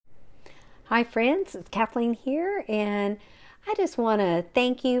Hi friends, it's Kathleen here, and I just want to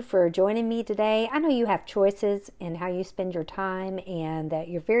thank you for joining me today. I know you have choices in how you spend your time and that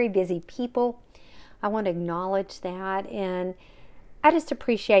you're very busy people. I want to acknowledge that, and I just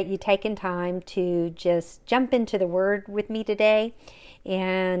appreciate you taking time to just jump into the Word with me today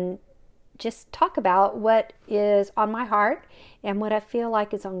and just talk about what is on my heart and what I feel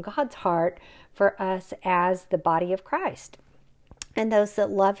like is on God's heart for us as the body of Christ and those that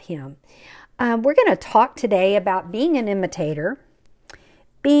love Him. We're going to talk today about being an imitator,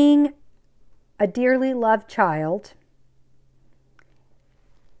 being a dearly loved child,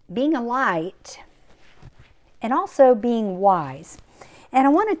 being a light, and also being wise. And I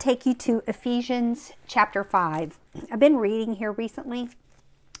want to take you to Ephesians chapter 5. I've been reading here recently,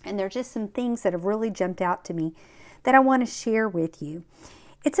 and there's just some things that have really jumped out to me that I want to share with you.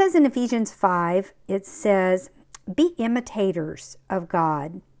 It says in Ephesians 5, it says, "Be imitators of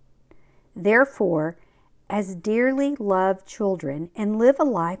God. Therefore, as dearly loved children, and live a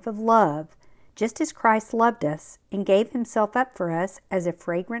life of love, just as Christ loved us and gave Himself up for us as a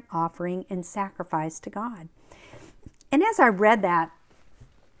fragrant offering and sacrifice to God." And as I read that,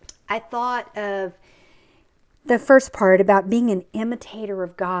 I thought of the first part about being an imitator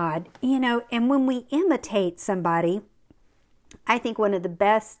of God. And when we imitate somebody, I think one of the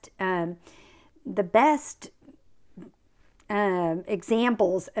best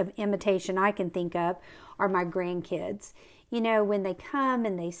examples of imitation I can think of are my grandkids. When they come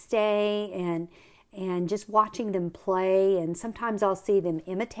and they stay and just watching them play, and sometimes I'll see them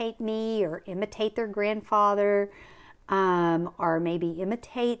imitate me or imitate their grandfather, or maybe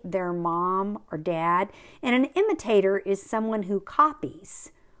imitate their mom or dad. And an imitator is someone who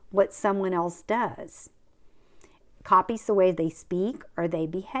copies what someone else does, copies the way they speak or they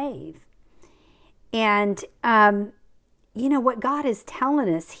behave. And what God is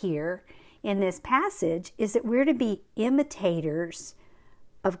telling us here in this passage is that we're to be imitators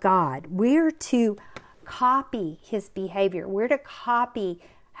of God. We're to copy His behavior. We're to copy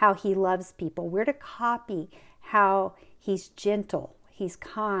how He loves people. We're to copy how He's gentle, He's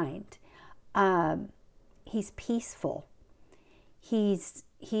kind, He's peaceful, He's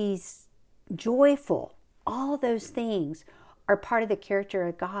joyful. All those things are part of the character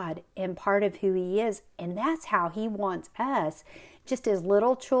of God and part of who He is. And that's how He wants us, just as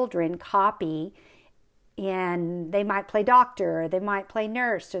little children copy, and they might play doctor, or they might play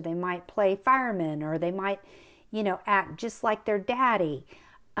nurse, or they might play fireman, or they might, act just like their daddy.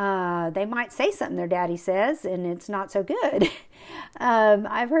 They might say something their daddy says, and it's not so good.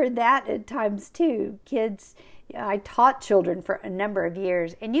 I've heard that at times too. I taught children for a number of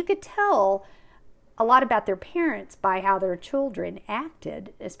years, and you could tell a lot about their parents by how their children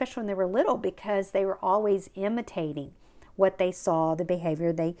acted, especially when they were little, because they were always imitating what they saw, the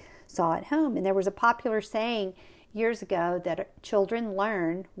behavior they saw at home. And there was a popular saying years ago that children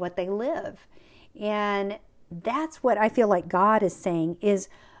learn what they live. And that's what I feel like God is saying, is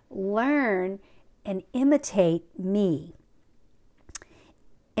learn and imitate me.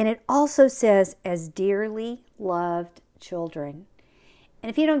 And it also says, as dearly loved children. And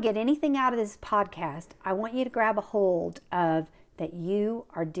if you don't get anything out of this podcast, I want you to grab a hold of that you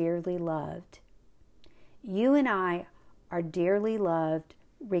are dearly loved. You and I are dearly loved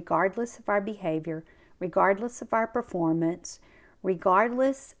regardless of our behavior, regardless of our performance,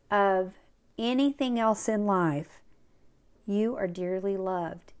 regardless of anything else in life. You are dearly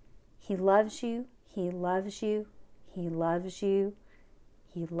loved. He loves you. He loves you. He loves you.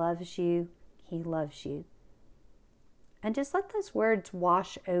 He loves you. He loves you. And just let those words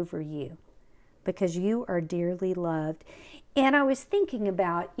wash over you, because you are dearly loved. And I was thinking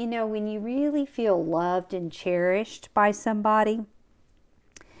about, when you really feel loved and cherished by somebody,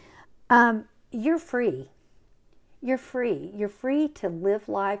 you're free. You're free. You're free to live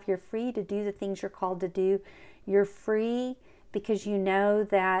life. You're free to do the things you're called to do. You're free because you know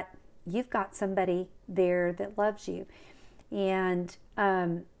that you've got somebody there that loves you. And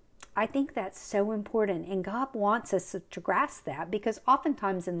I think that's so important, and God wants us to grasp that, because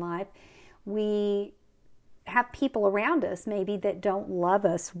oftentimes in life we have people around us maybe that don't love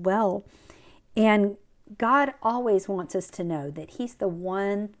us well, and God always wants us to know that He's the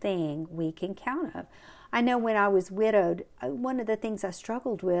one thing we can count on. I know when I was widowed, one of the things I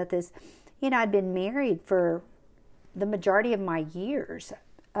struggled with is, I'd been married for the majority of my years.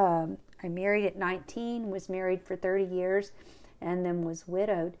 I married at 19, was married for 30 years, and then was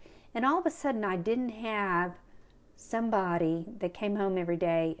widowed. And all of a sudden, I didn't have somebody that came home every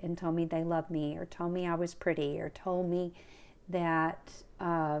day and told me they loved me, or told me I was pretty, or told me that,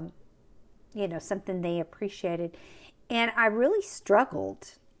 something they appreciated. And I really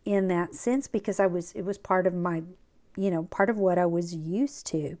struggled in that sense because it was part of my, part of what I was used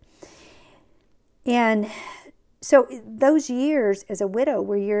to. And so those years as a widow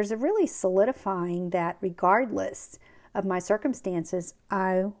were years of really solidifying that regardless of my circumstances,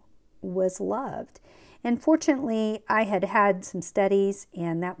 I was loved. And fortunately, I had had some studies,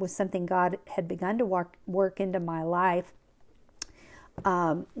 and that was something God had begun to work into my life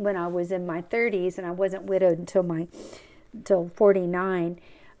when I was in my 30s, and I wasn't widowed until 49.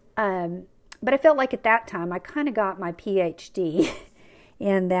 But I felt like at that time, I kind of got my PhD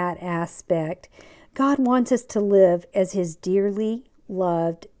in that aspect. God wants us to live as His dearly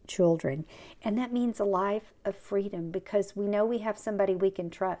loved children. And that means a life of freedom because we know we have somebody we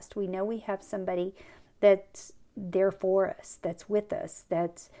can trust. We know we have somebody that's there for us, that's with us,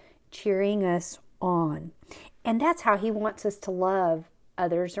 that's cheering us on. And that's how He wants us to love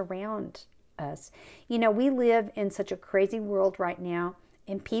others around us. We live in such a crazy world right now,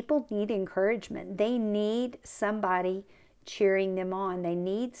 and people need encouragement. They need somebody cheering them on. They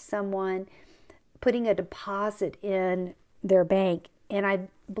need someone putting a deposit in their bank. And I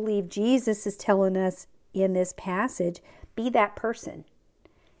believe Jesus is telling us in this passage, be that person.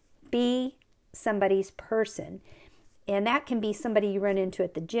 Be somebody's person. And that can be somebody you run into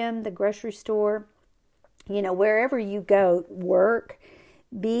at the gym, the grocery store, wherever you go, work.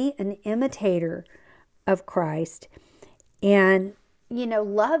 Be an imitator of Christ. And,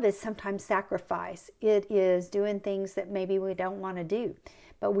 love is sometimes sacrifice. It is doing things that maybe we don't want to do.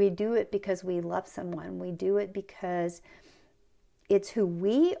 But we do it because we love someone. We do it because it's who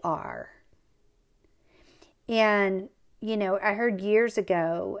we are. And, I heard years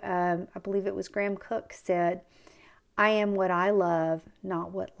ago, I believe it was Graham Cook said, I am what I love,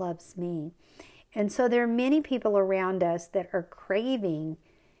 not what loves me. And so there are many people around us that are craving,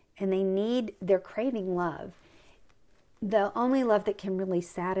 and they're craving love. The only love that can really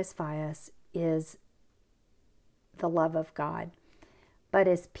satisfy us is the love of God. But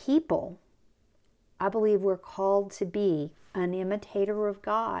as people, I believe we're called to be an imitator of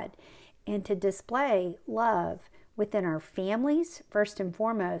God and to display love within our families, first and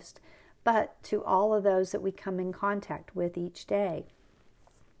foremost, but to all of those that we come in contact with each day.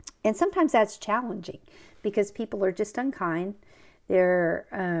 And sometimes that's challenging because people are just unkind. They're,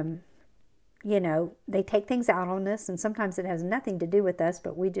 they take things out on us, and sometimes it has nothing to do with us,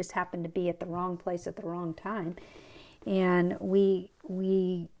 but we just happen to be at the wrong place at the wrong time. And we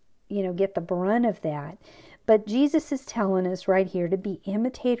get the brunt of that. But Jesus is telling us right here to be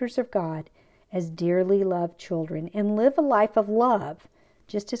imitators of God as dearly loved children and live a life of love,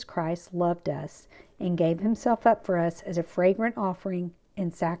 just as Christ loved us and gave Himself up for us as a fragrant offering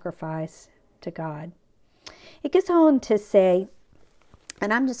and sacrifice to God. It goes on to say,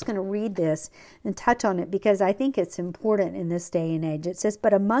 and I'm just going to read this and touch on it because I think it's important in this day and age. It says,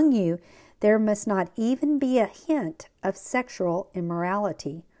 but among you there must not even be a hint of sexual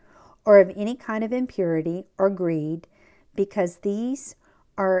immorality or of any kind of impurity or greed, because these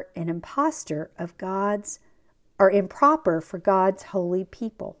are an impostor of God's, or improper for God's holy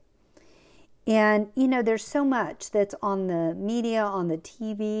people. And, there's so much that's on the media, on the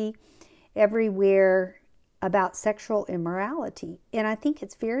TV, everywhere about sexual immorality. And I think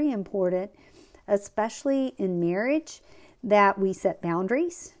it's very important, especially in marriage, that we set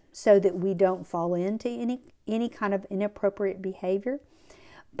boundaries so that we don't fall into any kind of inappropriate behavior.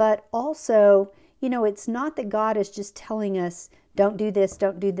 But also, it's not that God is just telling us, don't do this,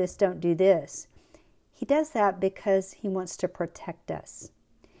 don't do this, don't do this. He does that because He wants to protect us.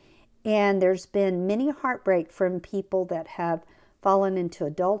 And there's been many heartbreak from people that have fallen into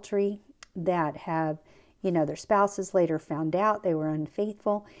adultery, that have, their spouses later found out they were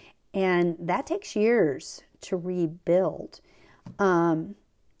unfaithful. And that takes years to rebuild. And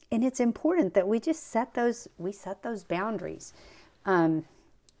it's important that we just set those boundaries.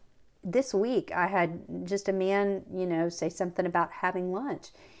 This week I had just a man, say something about having lunch.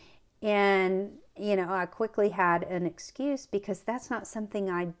 And, I quickly had an excuse because that's not something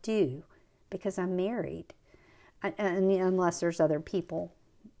I do because I'm married. And unless there's other people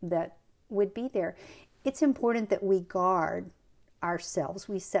that would be there. It's important that we guard ourselves.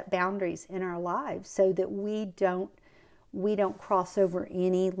 We set boundaries in our lives so that we don't cross over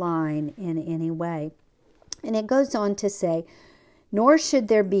any line in any way. And it goes on to say, nor should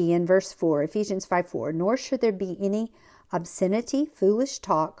there be, in verse 4, Ephesians 5:4, nor should there be any obscenity, foolish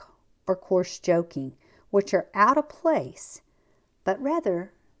talk, or coarse joking, which are out of place, but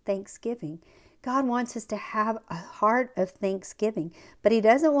rather thanksgiving. God wants us to have a heart of thanksgiving, but He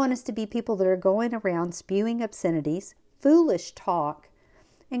doesn't want us to be people that are going around spewing obscenities, foolish talk,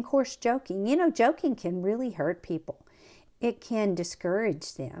 and coarse joking. Joking can really hurt people. it can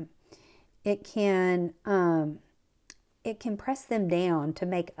discourage them. It can press them down to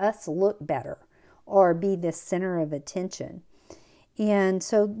make us look better or be the center of attention. And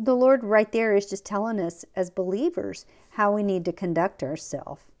so the Lord right there is just telling us as believers how we need to conduct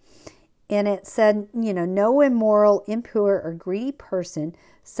ourselves. And it said, no immoral, impure, or greedy person,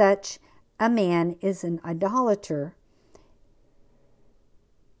 such a man is an idolater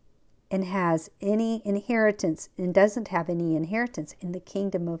and has any inheritance and doesn't have any inheritance in the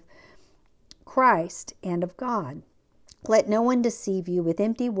kingdom of Christ and of God. Let no one deceive you with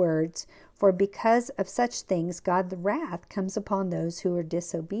empty words, for because of such things God's wrath comes upon those who are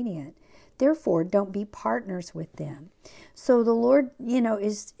disobedient. Therefore, don't be partners with them. So the Lord,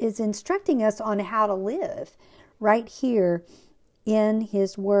 is instructing us on how to live right here in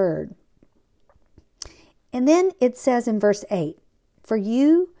His Word. And then it says in verse 8, for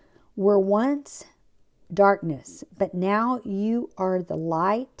you were once darkness, but now you are the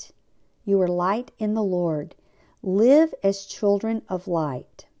light. You are light in the Lord. Live as children of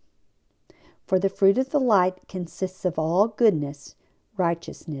light. For the fruit of the light consists of all goodness,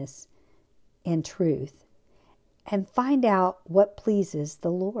 righteousness, and truth. And find out what pleases the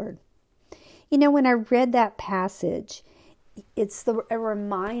Lord. When I read that passage, it's a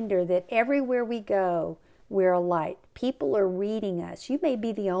reminder that everywhere we go, we're a light. People are reading us. You may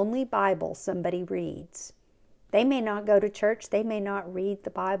be the only Bible somebody reads. They may not go to church. They may not read the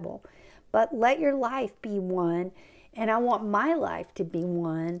Bible. But let your life be one, and I want my life to be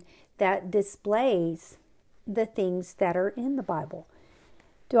one that displays the things that are in the Bible.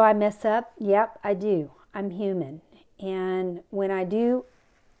 Do I mess up? Yep, I do. I'm human. And when I do,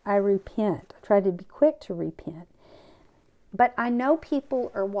 I repent. I try to be quick to repent. But I know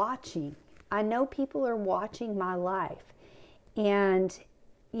people are watching. I know people are watching my life. And,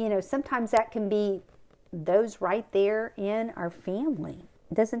 sometimes that can be those right there in our family.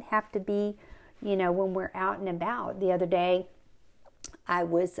 It doesn't have to be, when we're out and about. The other day, I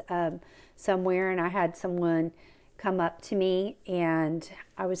was somewhere and I had someone come up to me, and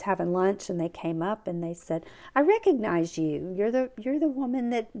I was having lunch, and they came up and they said, I recognize you. You're the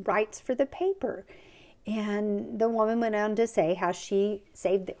woman that writes for the paper. And the woman went on to say how she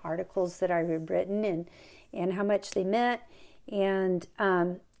saved the articles that I had written and how much they meant. And,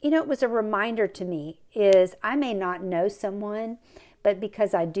 it was a reminder to me is I may not know someone, but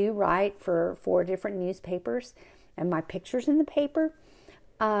because I do write for 4 different newspapers and my picture's in the paper,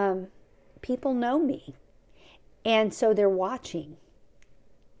 people know me. And so they're watching.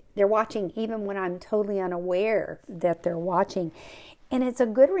 They're watching even when I'm totally unaware that they're watching. And it's a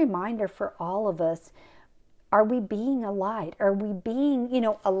good reminder for all of us. Are we being a light? Are we being,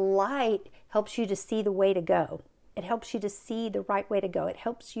 a light helps you to see the way to go. It helps you to see the right way to go. It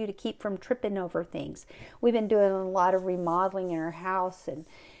helps you to keep from tripping over things. We've been doing a lot of remodeling in our house, and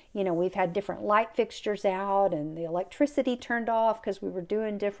we've had different light fixtures out and the electricity turned off because we were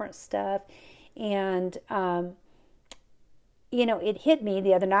doing different stuff. And, it hit me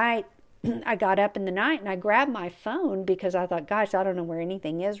the other night. I got up in the night and I grabbed my phone because I thought, gosh, I don't know where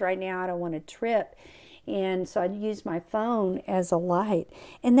anything is right now. I don't want to trip. And so I used my phone as a light.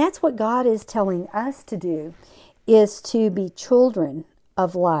 And that's what God is telling us to do, is to be children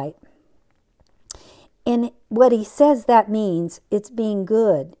of light. And what He says that means, it's being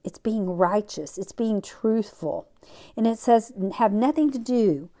good, it's being righteous, it's being truthful. And it says have nothing to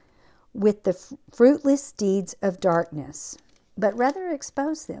do with the fruitless deeds of darkness, but rather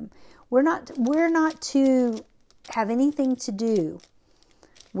expose them. We're not to have anything to do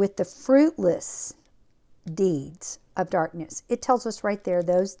with the fruitless deeds of darkness. It tells us right there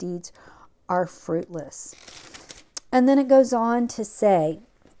those deeds are fruitless. And then it goes on to say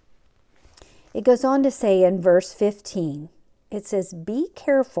in verse 15, it says, be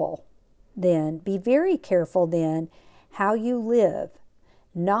very careful then how you live,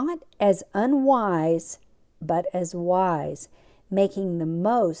 not as unwise, but as wise, making the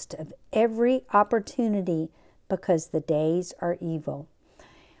most of every opportunity because the days are evil.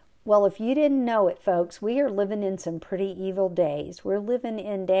 Well, if you didn't know it, folks, we are living in some pretty evil days. We're living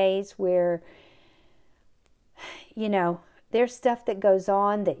in days where, there's stuff that goes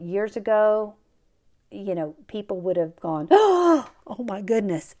on that years ago, people would have gone, oh my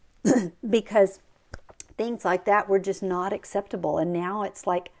goodness, because things like that were just not acceptable. And now it's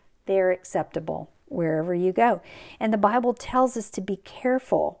like they're acceptable wherever you go. And the Bible tells us to be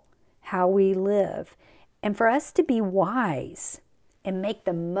careful how we live and for us to be wise and make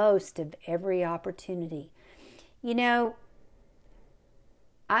the most of every opportunity.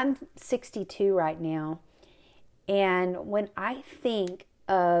 I'm 62 right now. And when I think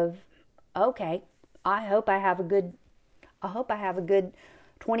of, okay, I hope I have a good I hope I have a good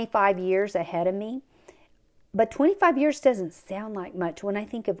 25 years ahead of me. But 25 years doesn't sound like much when I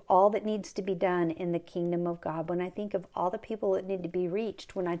think of all that needs to be done in the kingdom of God, when I think of all the people that need to be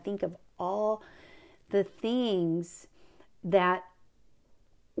reached, when I think of all the things that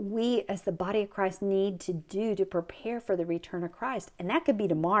we as the body of Christ need to do to prepare for the return of Christ. And that could be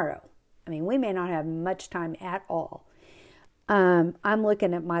tomorrow. I mean, we may not have much time at all. I'm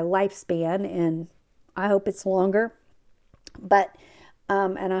looking at my lifespan, and I hope it's longer. But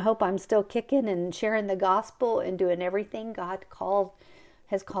and I hope I'm still kicking and sharing the gospel and doing everything God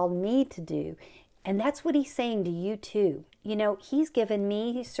has called me to do. And that's what he's saying to you too. You know, he's given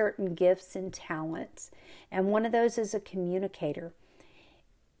me certain gifts and talents, and one of those is a communicator.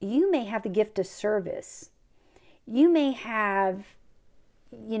 You may have the gift of service. You may have,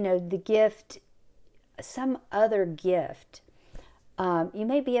 the gift, some other gift. You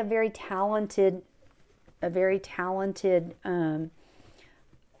may be a very talented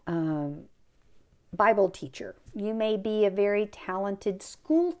Bible teacher. You may be a very talented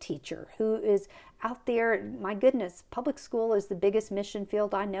school teacher who is out there. My goodness, public school is the biggest mission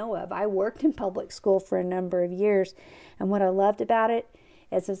field I know of. I worked in public school for a number of years, and what I loved about it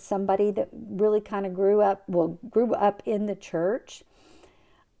as somebody that really kind of grew up in the church,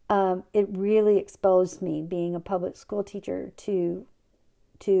 it really exposed me, being a public school teacher, to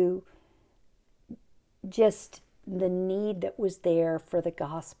just the need that was there for the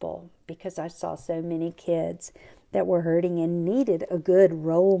gospel, because I saw so many kids that were hurting and needed a good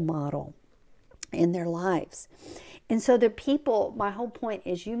role model in their lives. And so the people, my whole point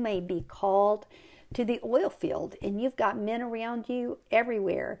is, you may be called to the oil field, and you've got men around you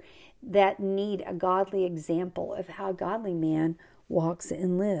everywhere that need a godly example of how a godly man walks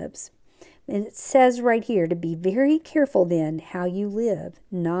and lives. And it says right here to be very careful then how you live,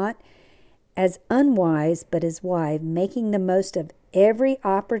 not as unwise, but as wise, making the most of every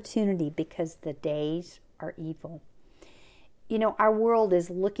opportunity, because the days are evil. Our world is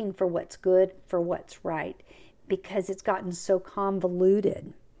looking for what's good, for what's right, because it's gotten so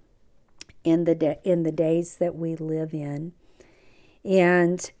convoluted in the days that we live in.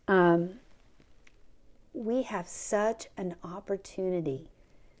 And we have such an opportunity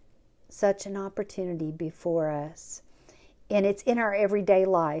before us. And it's in our everyday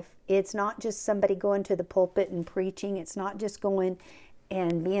life. It's not just somebody going to the pulpit and preaching. It's not just going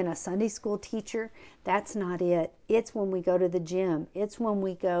and being a Sunday school teacher. That's not it. It's when we go to the gym. It's when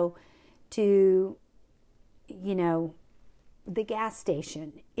we go to, the gas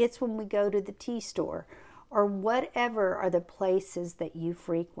station. It's when we go to the tea store, or whatever are the places that you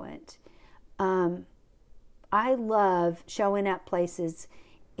frequent. I love showing up places.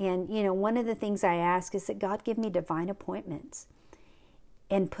 And, one of the things I ask is that God give me divine appointments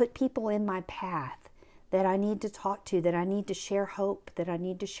and put people in my path that I need to talk to, that I need to share hope, that I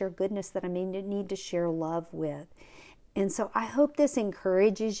need to share goodness, that I need to share love with. And so I hope this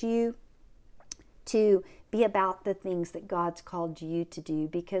encourages you to be about the things that God's called you to do,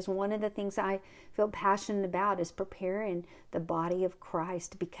 because one of the things I feel passionate about is preparing the body of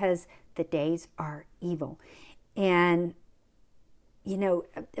Christ, because the days are evil. And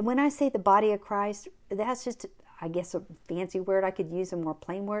when I say the body of Christ, that's just, I guess, a fancy word. I could use a more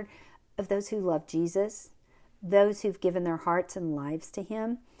plain word of those who love Jesus, those who've given their hearts and lives to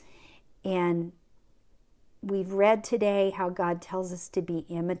Him. And we've read today how God tells us to be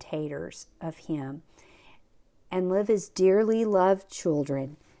imitators of Him and live as dearly loved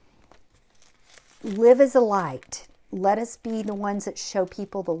children. Live as a light. Let us be the ones that show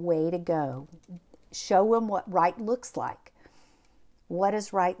people the way to go. Show them what right looks like. What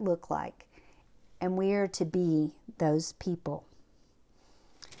does right look like? And we are to be those people.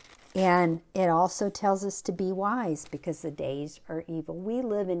 And it also tells us to be wise, because the days are evil. We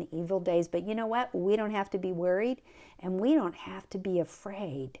live in evil days, but you know what? We don't have to be worried, and we don't have to be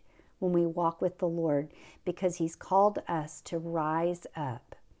afraid when we walk with the Lord, because He's called us to rise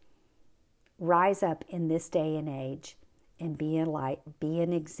up. Rise up in this day and age and be a light, be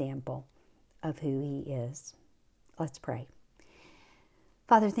an example of who He is. Let's pray.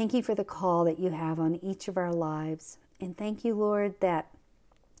 Father, thank you for the call that you have on each of our lives. And thank you, Lord, that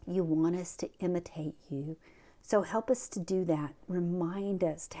you want us to imitate you. So help us to do that. Remind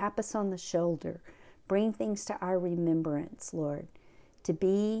us, tap us on the shoulder, bring things to our remembrance, Lord, to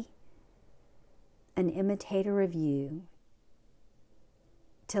be an imitator of you,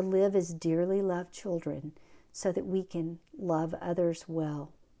 to live as dearly loved children so that we can love others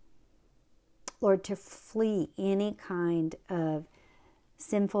well. Lord, to flee any kind of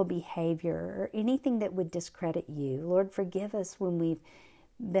sinful behavior or anything that would discredit you. Lord, forgive us when we've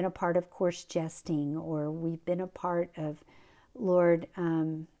been a part of coarse jesting, or we've been a part of, Lord,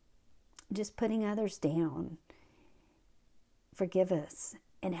 just putting others down. Forgive us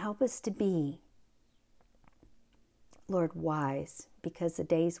and help us to be, Lord, wise, because the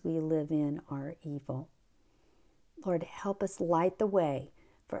days we live in are evil. Lord, help us light the way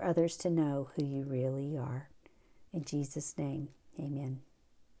for others to know who you really are. In Jesus' name, amen.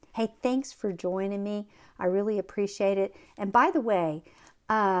 Hey, thanks for joining me. I really appreciate it. And by the way,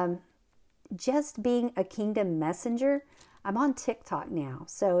 just being a kingdom messenger, I'm on TikTok now.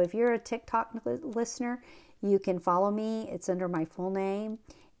 So if you're a TikTok listener, you can follow me. It's under my full name.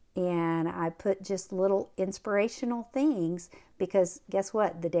 And I put just little inspirational things because guess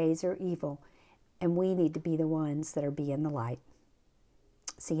what? The days are evil. And we need to be the ones that are being the light.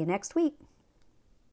 See you next week.